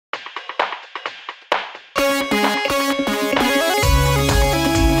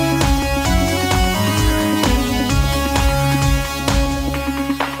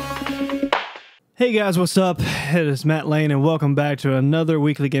Hey guys, what's up? It is Matt Lane, and welcome back to another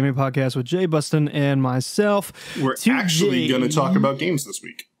weekly gaming podcast with Jay Buston and myself. We're actually going to talk about games this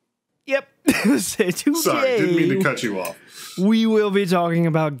week. Yep. Sorry, didn't mean to cut you off. We will be talking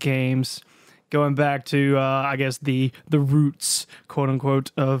about games, going back to, I guess, the roots,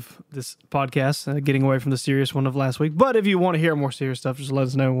 quote-unquote, of this podcast, getting away from the serious one of last week. But if you want to hear more serious stuff, just let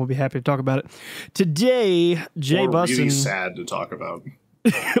us know, and we'll be happy to talk about it. Today, Jay Buston... really sad to talk about.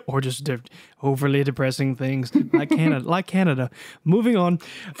 Or just overly depressing things like Canada. Moving on.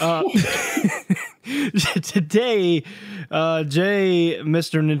 Today, Jay,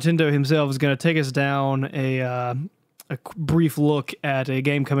 Mr. Nintendo himself, is going to take us down a brief look at a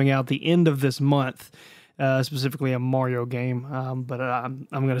game coming out the end of this month, specifically a Mario game. But I'm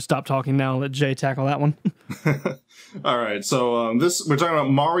going to stop talking now and let Jay tackle that one. All right, so we're talking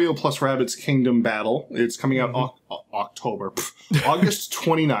about Mario plus Rabbids Kingdom Battle. It's coming out August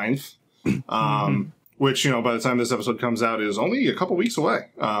 29th, which, by the time this episode comes out is only a couple weeks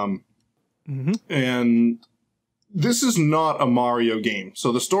away. And this is not a Mario game.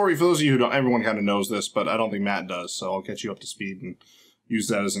 So the story, for those of you who don't, everyone kind of knows this, but I don't think Matt does, so I'll get you up to speed and use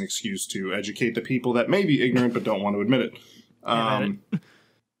that as an excuse to educate the people that may be ignorant but don't want to admit it.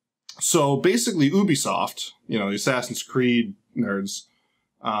 So basically Ubisoft, the Assassin's Creed nerds,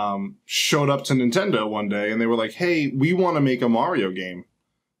 showed up to Nintendo one day and they were like, hey, we want to make a Mario game.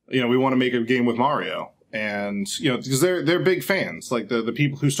 We want to make a game with Mario. And, because they're big fans. Like, the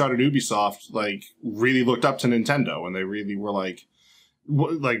people who started Ubisoft, really looked up to Nintendo, and they really were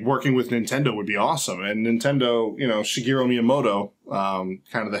working with Nintendo would be awesome. And Nintendo, Shigeru Miyamoto,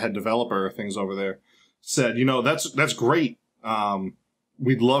 kind of the head developer of things over there, said, that's great.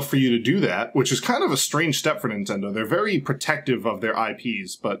 We'd love for you to do that, which is kind of a strange step for Nintendo. They're very protective of their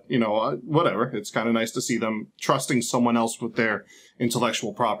IPs, but, whatever. It's kind of nice to see them trusting someone else with their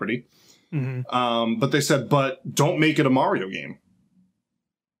intellectual property. But they said, but don't make it a Mario game.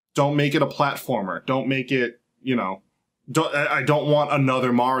 Don't make it a platformer. Don't make it, I don't want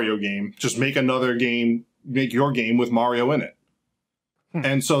another Mario game. Just make another game, make your game with Mario in it.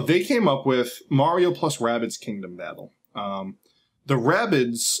 And so they came up with Mario plus Rabbids Kingdom Battle. The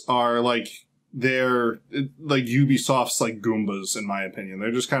Rabbids are they're like Ubisoft's Goombas, in my opinion.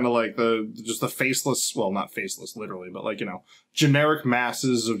 They're just kind of like the faceless, well, not faceless literally, but generic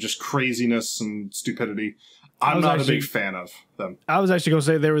masses of just craziness and stupidity. I'm not a big fan of them. I was actually going to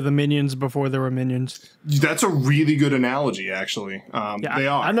say they were the minions before there were minions. That's a really good analogy, actually. They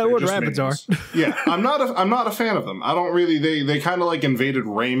are. I know what Rabbids are. Yeah, I'm not a fan of them. I don't really. They kind of invaded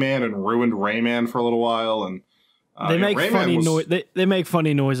Rayman and ruined Rayman for a little while, and they make funny noise. They make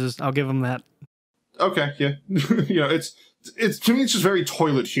funny noises. I'll give them that. Okay, yeah, it's to me it's just very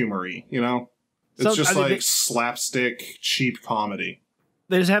toilet humory. It's just slapstick, cheap comedy.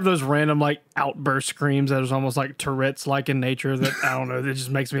 They just have those random outburst screams that is almost like Tourette's in nature. That I don't know. That just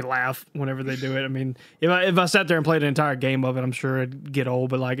makes me laugh whenever they do it. I mean, if I sat there and played an entire game of it, I'm sure it'd get old.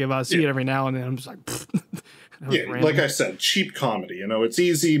 But if I see it every now and then, I'm just yeah, random. Like I said, cheap comedy. It's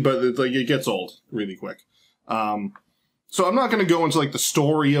easy, but it gets old really quick. So I'm not going to go into the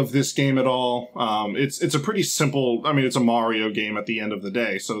story of this game at all. It's a pretty simple. I mean, it's a Mario game at the end of the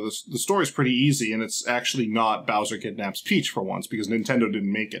day, so the story's pretty easy, and it's actually not Bowser Kidnaps Peach for once because Nintendo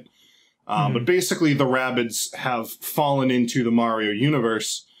didn't make it. But basically, the Rabbids have fallen into the Mario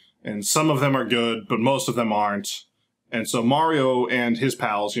universe, and some of them are good, but most of them aren't. And so Mario and his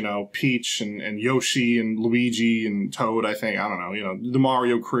pals, Peach and Yoshi and Luigi and Toad, I don't know, the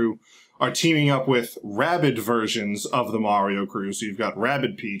Mario crew, are teaming up with Rabbid versions of the Mario crew. So you've got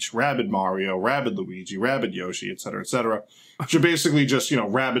Rabbid Peach, Rabbid Mario, Rabbid Luigi, Rabbid Yoshi, etc., etc. Which are basically just,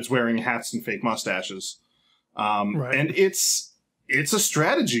 Rabbids wearing hats and fake mustaches. Right. And it's a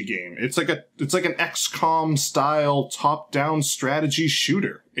strategy game. It's like an XCOM style top-down strategy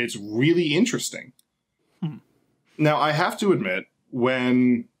shooter. It's really interesting. Now, I have to admit,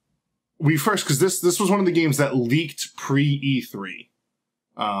 when we first, because this was one of the games that leaked pre-E3.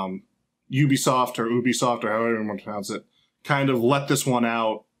 Ubisoft or however you want to pronounce it, kind of let this one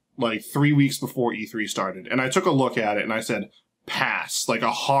out 3 weeks before E3 started. And I took a look at it and I said, pass, a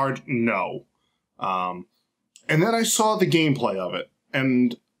hard no. And then I saw the gameplay of it.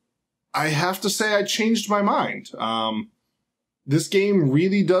 And I have to say I changed my mind. This game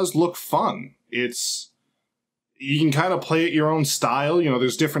really does look fun. You can kind of play it your own style.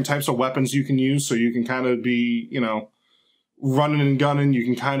 There's different types of weapons you can use, so you can kind of be, running and gunning. You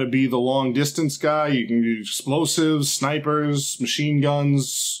can kind of be the long distance guy. You can do explosives, snipers, machine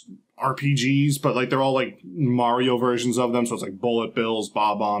guns, RPGs, but they're all Mario versions of them. So it's bullet bills,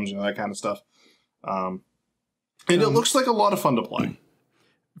 bob bombs, that kind of stuff. And it looks like a lot of fun to play.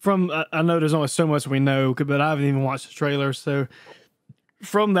 from I know there's only so much we know, but I haven't even watched the trailer. So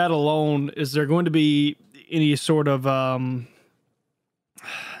from that alone, is there going to be any sort of I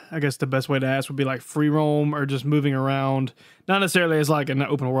guess the best way to ask would be like free roam or just moving around, not necessarily as like an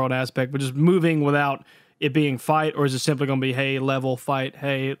open world aspect, but just moving without it being fight, or is it simply going to be, hey, level fight,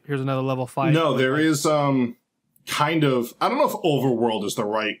 hey, here's another level fight? No, there is kind of, I don't know if overworld is the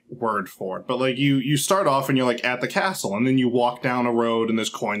right word for it, but like you start off and you're like at the castle, and then you walk down a road and there's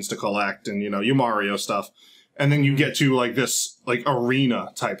coins to collect and, you know, you Mario stuff. And then you get to like this like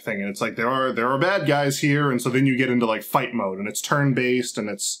arena type thing, and it's like there are bad guys here, and so then you get into like fight mode, and it's turn based, and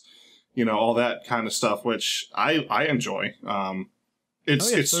it's, you know, all that kind of stuff, which I enjoy.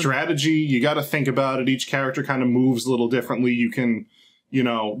 It's strategy. You got to think about it. Each character kind of moves a little differently. You can, you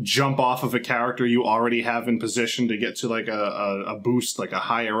know, jump off of a character you already have in position to get to like a boost, like a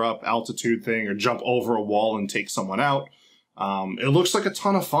higher up altitude thing, or jump over a wall and take someone out. It looks like a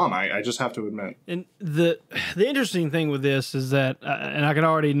ton of fun. I just have to admit. And the interesting thing with this is that, and I can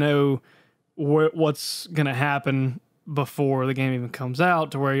already know what's going to happen before the game even comes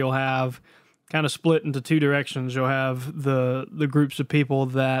out, to where you'll have kind of split into two directions. You'll have the groups of people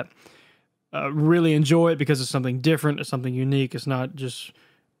that really enjoy it because it's something different, it's something unique. It's not just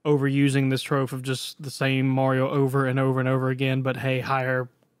overusing this trope of just the same Mario over and over and over again, but hey, higher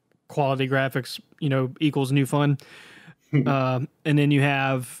quality graphics, you know, equals new fun. And then you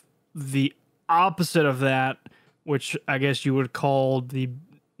have the opposite of that, which I guess you would call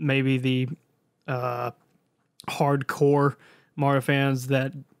maybe the hardcore Mario fans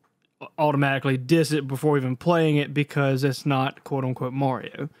that automatically diss it before even playing it because it's not quote unquote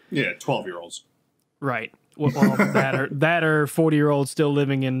Mario. Yeah, 12-year-olds. Right. Well, that are 40-year-olds still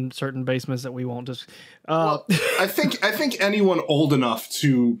living in certain basements that we won't just. Well, I think anyone old enough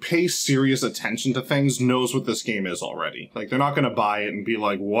to pay serious attention to things knows what this game is already. Like, they're not going to buy it and be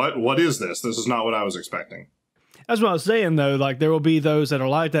like, "What is this? This is not what I was expecting." That's what I was saying, though. Like, there will be those that are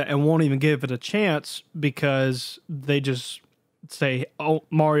like that and won't even give it a chance because they just say, "Oh,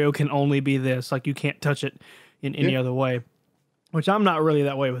 Mario can only be this. Like, you can't touch it in any other way." Which I'm not really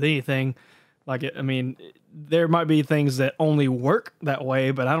that way with anything. Like, I mean, there might be things that only work that way,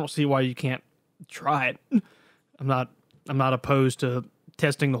 but I don't see why you can't try it. I'm not opposed to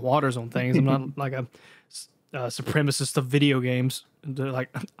testing the waters on things. I'm not like a supremacist of video games. Like,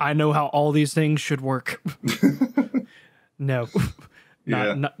 I know how all these things should work. No,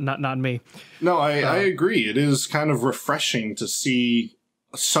 not me. No, I agree. It is kind of refreshing to see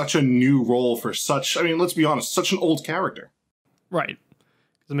such a new role for such, I mean, let's be honest, such an old character. Right.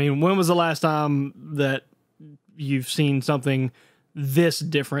 I mean, when was the last time that you've seen something this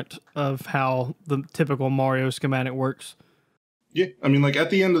different of how the typical Mario schematic works? Yeah, I mean, like, at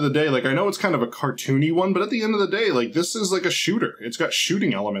the end of the day, like, I know it's kind of a cartoony one, but at the end of the day, like, this is like a shooter. It's got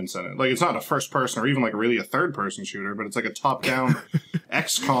shooting elements in it. Like, it's not a first person or even like really a third person shooter, but it's like a top down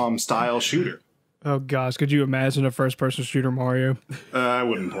XCOM style shooter. Oh gosh, could you imagine a first-person shooter Mario? I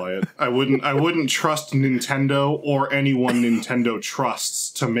wouldn't play it. I wouldn't trust Nintendo or anyone Nintendo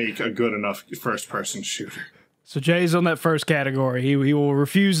trusts to make a good enough first-person shooter. So Jay's on that first category. He will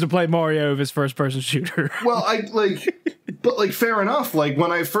refuse to play Mario if it's first-person shooter. Well, but fair enough. Like,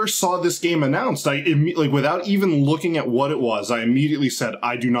 when I first saw this game announced, without even looking at what it was, I immediately said,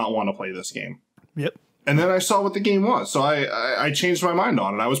 I do not want to play this game. Yep. And then I saw what the game was, so I changed my mind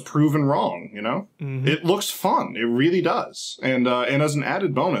on it. I was proven wrong, you know? Mm-hmm. It looks fun. It really does. And as an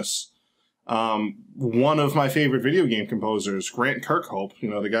added bonus, one of my favorite video game composers, Grant Kirkhope, you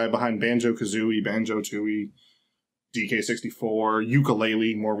know, the guy behind Banjo-Kazooie, Banjo-Tooie, DK64,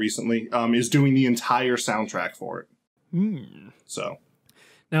 Yooka-Laylee more recently, is doing the entire soundtrack for it. So.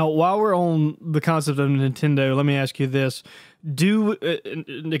 Now, while we're on the concept of Nintendo, let me ask you this.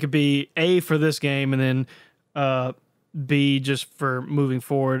 It could be A, for this game, and then B, just for moving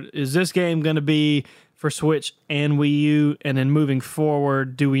forward. Is this game going to be for Switch and Wii U? And then moving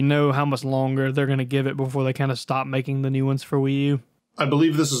forward, do we know how much longer they're going to give it before they kind of stop making the new ones for Wii U? I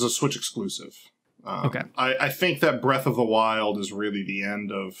believe this is a Switch exclusive. Okay. I think that Breath of the Wild is really the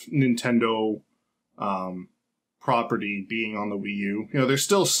end of Nintendo property being on the Wii U. You know, there's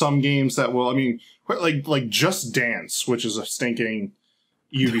still some games that will, I mean, like Just Dance, which is a stinking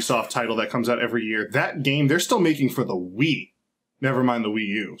Ubisoft title that comes out every year. That game, they're still making for the Wii. Never mind the Wii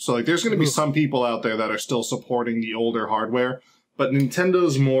U. So, like, there's going to be some people out there that are still supporting the older hardware, but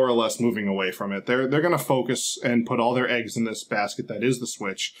Nintendo's more or less moving away from it. They're going to focus and put all their eggs in this basket that is the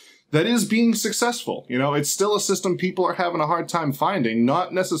Switch, that is being successful. You know, it's still a system people are having a hard time finding,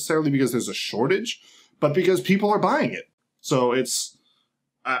 not necessarily because there's a shortage, but because people are buying it. So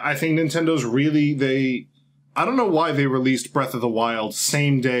I think Nintendo's really, I don't know why they released Breath of the Wild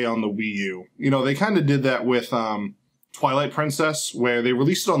same day on the Wii U. You know, they kind of did that with Twilight Princess, where they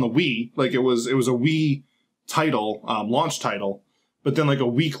released it on the Wii. Like, it was a Wii title, launch title, but then like a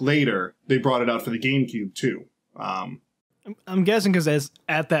week later, they brought it out for the GameCube too. I'm guessing because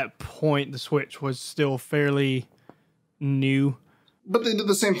at that point, the Switch was still fairly new. But they did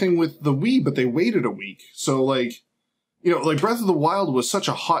the same thing with the Wii, but they waited a week. So, like, you know, like Breath of the Wild was such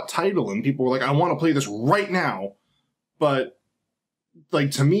a hot title, and people were like, I want to play this right now. But,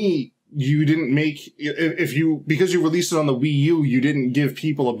 like, to me, you didn't make, because you released it on the Wii U, you didn't give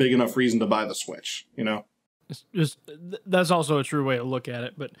people a big enough reason to buy the Switch, you know? That's also a true way to look at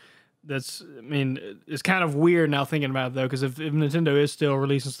it, but I mean, it's kind of weird now thinking about it, though, because if Nintendo is still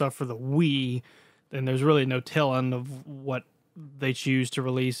releasing stuff for the Wii, then there's really no telling of what they choose to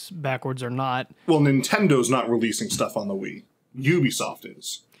release backwards or not. Well, Nintendo's not releasing stuff on the Wii. Ubisoft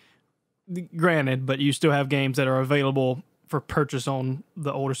is. Granted, but you still have games that are available for purchase on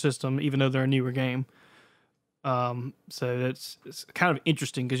the older system, even though they're a newer game. So it's kind of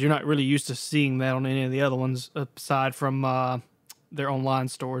interesting because you're not really used to seeing that on any of the other ones aside from their online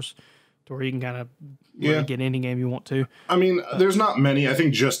stores, to where you can kind of get any game you want to. I mean, there's not many. I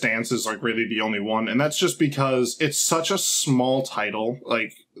think Just Dance is like really the only one, and that's just because it's such a small title.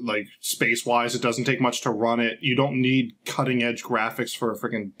 Like space-wise, it doesn't take much to run it. You don't need cutting-edge graphics for a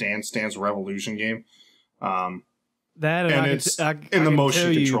freaking Dance Dance Revolution game. It's in the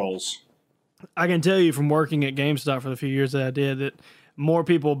motion controls. I can tell you from working at GameStop for the few years that I did that more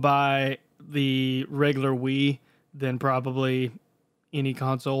people buy the regular Wii than probably any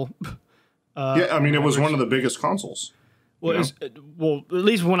console. Yeah, I mean, it was one of the biggest consoles. Well, at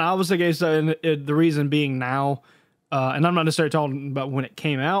least when I was at GameStop, and the reason being now, and I'm not necessarily talking about when it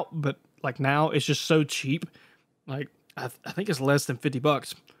came out, but like now, it's just so cheap. Like I think it's less than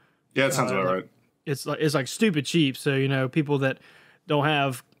 $50. Yeah, it sounds about right. It's like stupid cheap. So, you know, people that don't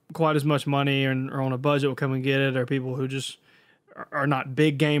have quite as much money and are on a budget will come and get it, or people who just are not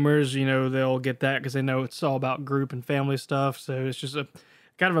big gamers, you know, they'll get that because they know it's all about group and family stuff. So it's just a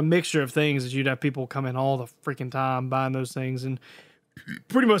kind of a mixture of things that you'd have people come in all the freaking time buying those things, and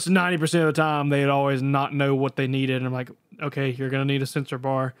pretty much 90% of the time they'd always not know what they needed. And I'm like, okay, you're gonna need a sensor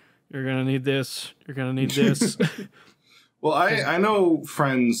bar, you're gonna need this, you're gonna need this. Well, I know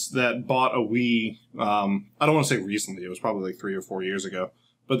friends that bought a Wii. I don't want to say recently; it was probably like 3 or 4 years ago.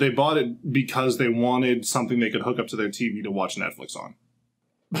 But they bought it because they wanted something they could hook up to their TV to watch Netflix on.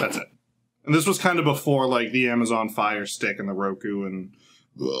 That's it. And this was kind of before like the Amazon Fire Stick and the Roku and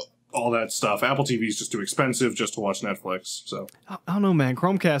all that stuff. Apple TV is just too expensive just to watch Netflix. So I don't know, man.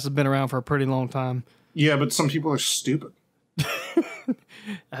 Chromecast has been around for a pretty long time. Yeah, but some people are stupid.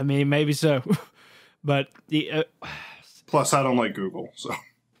 I mean, maybe so. But plus, I don't like Google, so.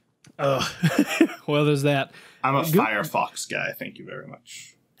 Well, there's that. I'm a Firefox guy. Thank you very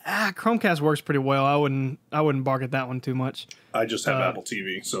much. Chromecast works pretty well. I wouldn't bark at that one too much. I just have Apple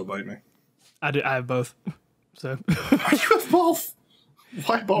TV, so bite me. I have both. So you have both?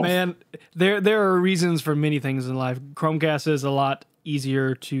 Why both? Man, there are reasons for many things in life. Chromecast is a lot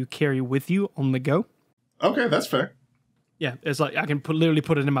easier to carry with you on the go. Okay, that's fair. Yeah, it's like I can literally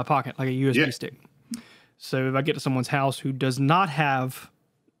put it in my pocket like a USB stick. So if I get to someone's house who does not have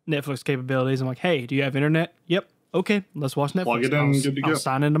Netflix capabilities, I'm like, hey, do you have internet? Yep. Okay, let's watch Netflix. Plug it in, good to go. I'll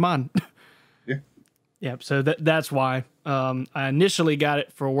sign into mine. Yeah. Yeah, so that's why I initially got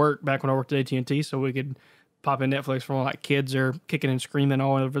it for work back when I worked at AT&T, so we could pop in Netflix for when like kids are kicking and screaming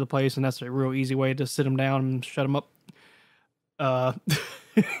all over the place, and that's a real easy way to sit them down and shut them up.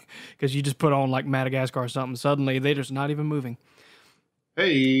 Because you just put on like Madagascar or something, suddenly they're just not even moving.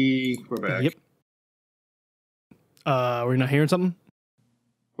 Hey, we're back. Yep. We're not hearing something?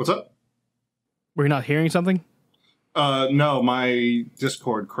 What's up? We're not hearing something? No, my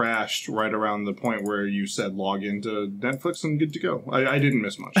Discord crashed right around the point where you said log into Netflix and good to go. I didn't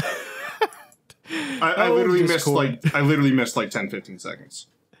miss much. I literally missed like 10, 15 seconds.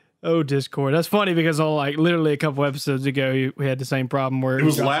 Oh, Discord. That's funny because on like literally a couple episodes ago, we had the same problem where it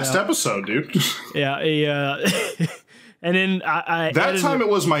was last episode, dude. Yeah. And then that time it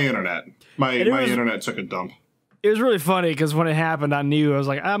was my internet. My internet took a dump. It was really funny because when it happened, I knew I was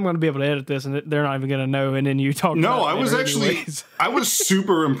like, I'm going to be able to edit this, and they're not even going to know. And then you talked. No, about I was actually, I was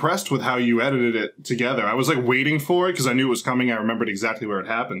super impressed with how you edited it together. I was like waiting for it because I knew it was coming. I remembered exactly where it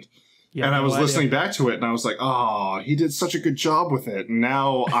happened, and I was listening back to it, and I was like, oh, he did such a good job with it. And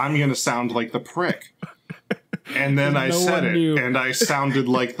now I'm going to sound like the prick. And then I said it, and I sounded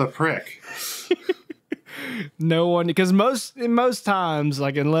like the prick. No one, because most times,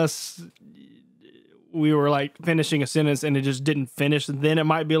 like unless we were like finishing a sentence and it just didn't finish, then it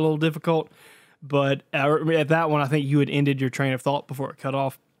might be a little difficult. But at that one, I think you had ended your train of thought before it cut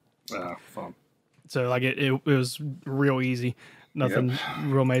off. Fun. So like it was real easy, nothing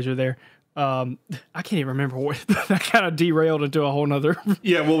real major there. I can't even remember what that kind of derailed into a whole nother.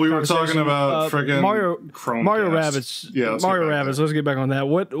 Yeah, well, we were talking about friggin' Mario Chromecast. Rabbids. Yeah, Mario Rabbids. Let's get back on that.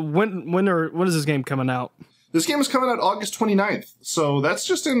 When is this game coming out? This game is coming out August 29th, so that's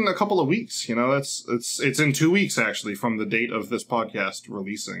just in a couple of weeks. You know, it's in 2 weeks actually from the date of this podcast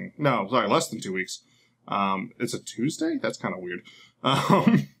releasing. No, sorry, less than 2 weeks. It's a Tuesday. That's kind of weird.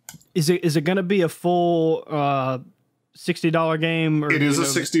 Is it going to be a full $60 game? Or, it is a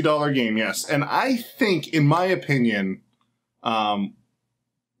 $60 game, yes. And I think, in my opinion,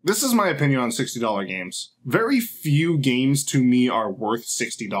 this is my opinion on $60 games. Very few games to me are worth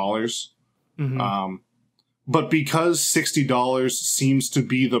 $60. Mm-hmm. But because $60 seems to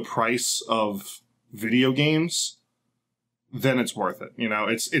be the price of video games, then it's worth it. You know,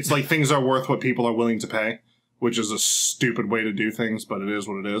 it's like things are worth what people are willing to pay, which is a stupid way to do things, but it is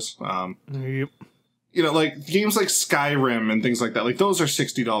what it is. Yep. You know, like games like Skyrim and things like that, like those are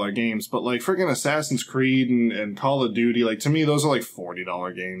 $60 games, but like friggin' Assassin's Creed and Call of Duty, like to me, those are like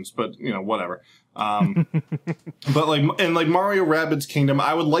 $40 games, but you know, whatever. But like Mario Rabbids Kingdom,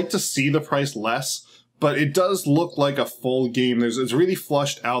 I would like to see the price less, but it does look like a full game. It's really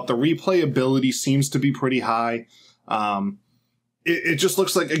flushed out. The replayability seems to be pretty high. It just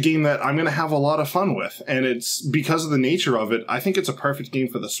looks like a game that I'm going to have a lot of fun with. And it's because of the nature of it, I think it's a perfect game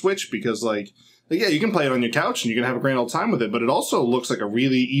for the Switch because yeah, you can play it on your couch and you can have a grand old time with it, but it also looks like a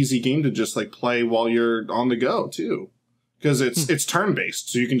really easy game to just like play while you're on the go too. Because it's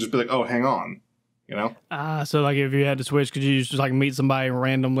turn-based, so you can just be like, oh, hang on. You know? So like if you had to switch, could you just like meet somebody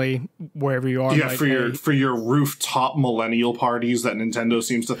randomly wherever you are? Yeah, like, for your rooftop millennial parties that Nintendo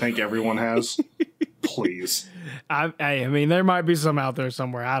seems to think everyone has. Please. I mean, there might be some out there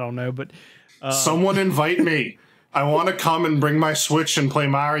somewhere. I don't know, but someone invite me. I want to come and bring my Switch and play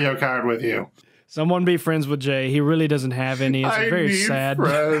Mario Kart with you. Someone be friends with Jay. He really doesn't have any. It's very sad.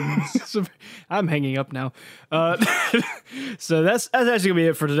 Friends. I'm hanging up now. So that's actually gonna be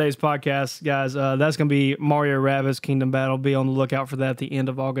it for today's podcast, guys. That's gonna be Mario Rabbids Kingdom Battle. Be on the lookout for that at the end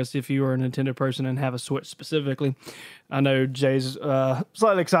of August if you are a Nintendo person and have a Switch specifically. I know Jay's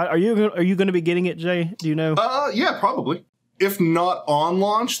slightly excited. Are you going to be getting it, Jay? Do you know? Yeah, probably. If not on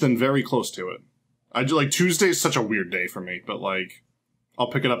launch, then very close to it. Tuesday is such a weird day for me, but like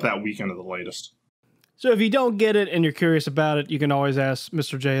I'll pick it up that weekend at the latest. So if you don't get it and you're curious about it, you can always ask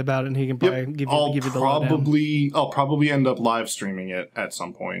Mr. J about it, and he can probably give you the lowdown. I'll probably end up live streaming it at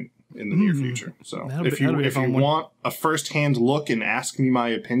some point in the near future. So if you want a first-hand look and ask me my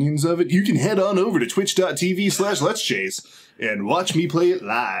opinions of it, you can head on over to twitch.tv/letsjays and watch me play it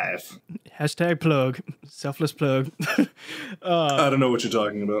live. Hashtag plug. Selfless plug. I don't know what you're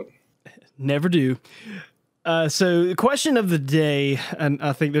talking about. Never do. So the question of the day, and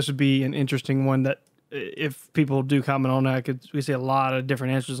I think this would be an interesting one that if people do comment on that, we see a lot of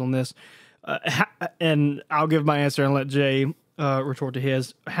different answers on this. And I'll give my answer and let Jay retort to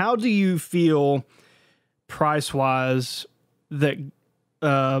his. How do you feel price-wise that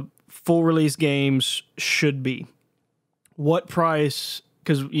full release games should be? What price?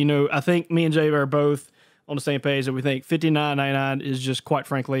 Because, you know, I think me and Jay are both on the same page that we think $59.99 is just, quite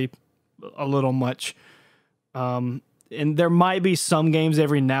frankly, a little much. And there might be some games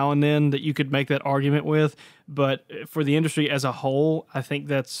every now and then that you could make that argument with, but for the industry as a whole, I think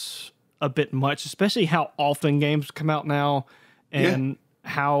that's a bit much, especially how often games come out now and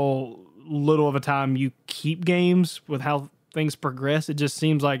how little of a time you keep games with how things progress. It just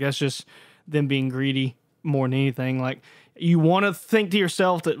seems like that's just them being greedy more than anything. Like, you want to think to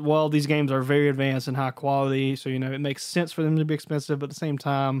yourself that, well, these games are very advanced and high quality, so, you know, it makes sense for them to be expensive, but at the same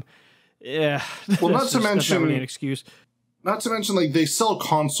time, yeah. Well, that's not really an excuse. Not to mention, like, they sell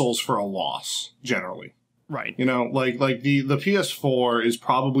consoles for a loss, generally. Right. You know, like the PS4 is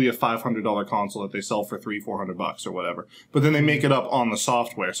probably a $500 console that they sell for $300-400 or whatever. But then they make it up on the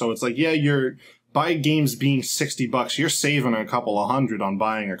software. So it's like, yeah, you're by games being $60, you're saving a couple of hundred on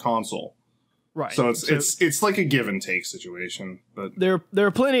buying a console. Right. So it's like a give and take situation. But there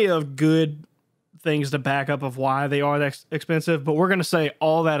are plenty of good things to back up of why they are that expensive, but we're going to say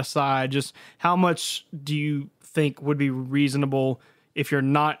all that aside, just how much do you think would be reasonable if you're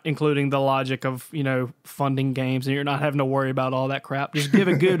not including the logic of, you know, funding games and you're not having to worry about all that crap? Just give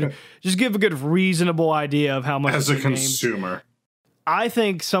a good reasonable idea of how much as a consumer. Games. I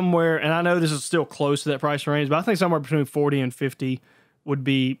think somewhere, and I know this is still close to that price range, but I think somewhere between 40 and 50 would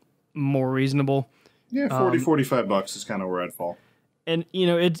be more reasonable. Yeah, $45 is kind of where I'd fall. And, you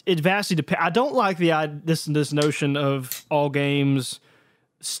know, it vastly depends. I don't like this notion of all games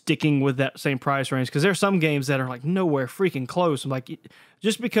sticking with that same price range, because there's some games that are like nowhere freaking close. I'm like,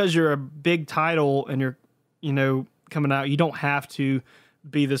 just because you're a big title and you're, coming out, you don't have to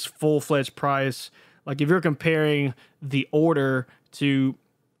be this full-fledged price. Like if you're comparing The Order to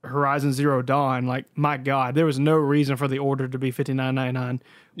Horizon Zero Dawn, like my God, there was no reason for The Order to be $59.99.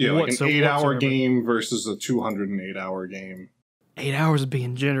 Yeah, like an 8-hour game versus a 208-hour game. 8 hours of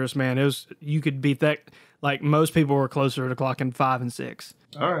being generous, man. You could beat that. Like most people were closer to clocking 5 and 6.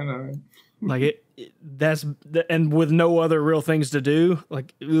 All right. Like and with no other real things to do,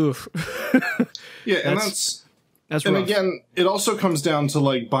 like oof. Yeah, and that's rough. And again, it also comes down to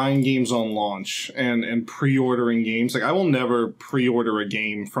like buying games on launch and pre-ordering games. Like I will never pre-order a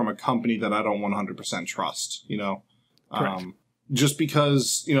game from a company that I don't 100% trust, Correct. Just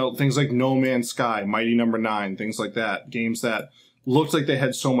because, things like No Man's Sky, Mighty Number 9, things like that, games that looked like they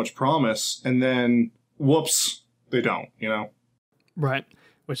had so much promise, and then whoops, they don't, Right.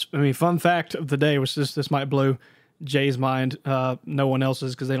 Which, fun fact of the day, which this might blow Jay's mind, no one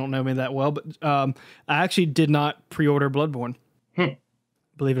else's because they don't know me that well, but I actually did not pre-order Bloodborne.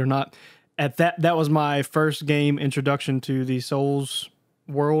 Believe it or not. That was my first game introduction to the Souls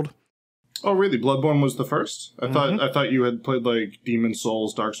world. Oh, really? Bloodborne was the first? I thought you had played like Demon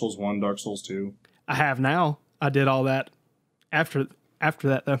Souls, Dark Souls 1, Dark Souls 2. I have now. I did all that after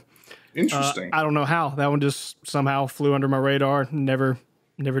that though. Interesting. I don't know how. That one just somehow flew under my radar. Never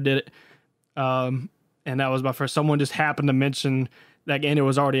did it. And that was my first. Someone just happened to mention that game. It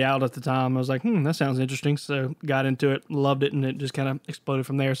was already out at the time. I was like, that sounds interesting. So got into it, loved it, and it just kind of exploded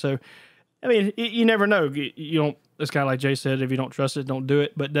from there. So, you never know. You don't. It's kind of like Jay said, if you don't trust it, don't do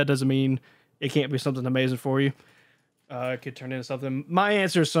it. But that doesn't mean it can't be something amazing for you. It could turn into something. My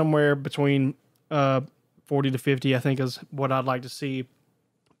answer is somewhere between 40 to 50, I think, is what I'd like to see.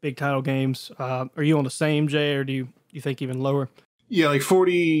 Big title games. Are you on the same, Jay, or do you think even lower? Yeah, like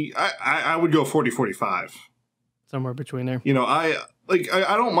 40. I would go 40, 45. Somewhere between there. I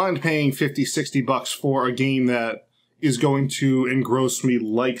don't mind paying $50-$60 for a game that is going to engross me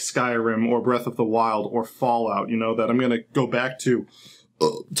like Skyrim or Breath of the Wild or Fallout, that I'm going to go back to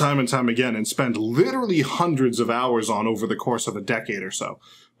time and time again and spend literally hundreds of hours on over the course of a decade or so.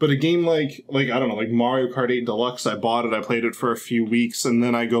 But a game like I don't know, like Mario Kart 8 Deluxe, I bought it, I played it for a few weeks, and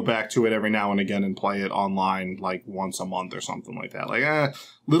then I go back to it every now and again and play it online like once a month or something like that. Like,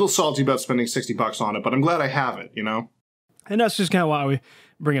 little salty about spending $60 on it, but I'm glad I have it, And that's just kind of why we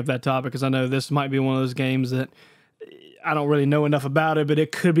bring up that topic, because I know this might be one of those games that I don't really know enough about it, but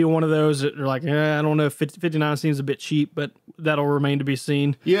it could be one of those that are like, I don't know, 59 seems a bit cheap, but that'll remain to be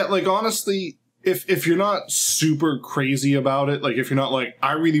seen. Yeah, like honestly, if you're not super crazy about it, like if you're not like,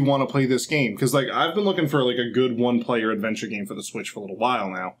 I really want to play this game, because like I've been looking for like a good one-player adventure game for the Switch for a little while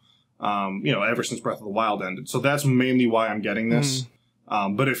now, ever since Breath of the Wild ended. So that's mainly why I'm getting this.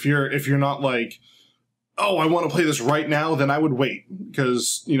 But if you're not like, oh, I want to play this right now, then I would wait,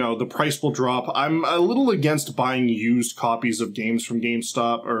 because, the price will drop. I'm a little against buying used copies of games from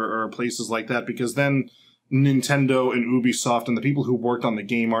GameStop or places like that, because then Nintendo and Ubisoft and the people who worked on the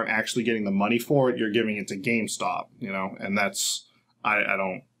game aren't actually getting the money for it. You're giving it to GameStop, and that's, I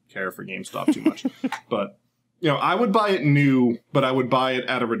don't care for GameStop too much. But, I would buy it new, but I would buy it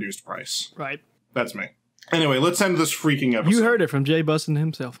at a reduced price. Right. That's me. Anyway, let's end this freaking episode. You heard it from Jay Bustin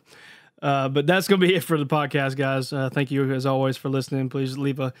himself. But that's going to be it for the podcast, guys. Thank you, as always, for listening. Please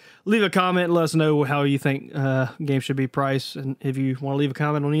leave a comment and let us know how you think games should be priced. And if you want to leave a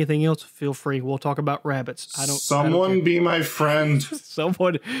comment on anything else, feel free. We'll talk about rabbits. Someone be my friend.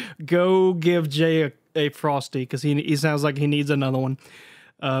 Someone go give Jay a Frosty, because he sounds like he needs another one.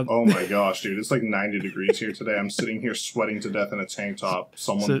 Oh my gosh, dude. It's like 90 degrees here today. I'm sitting here sweating to death in a tank top.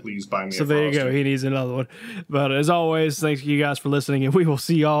 Someone please buy me a Frosty. So there you go. He needs another one. But as always, thanks you guys for listening, and we will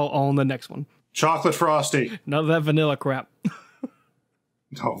see y'all on the next one. Chocolate Frosty. None of that vanilla crap.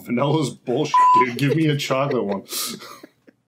 No, vanilla's bullshit, dude. Give me a chocolate one.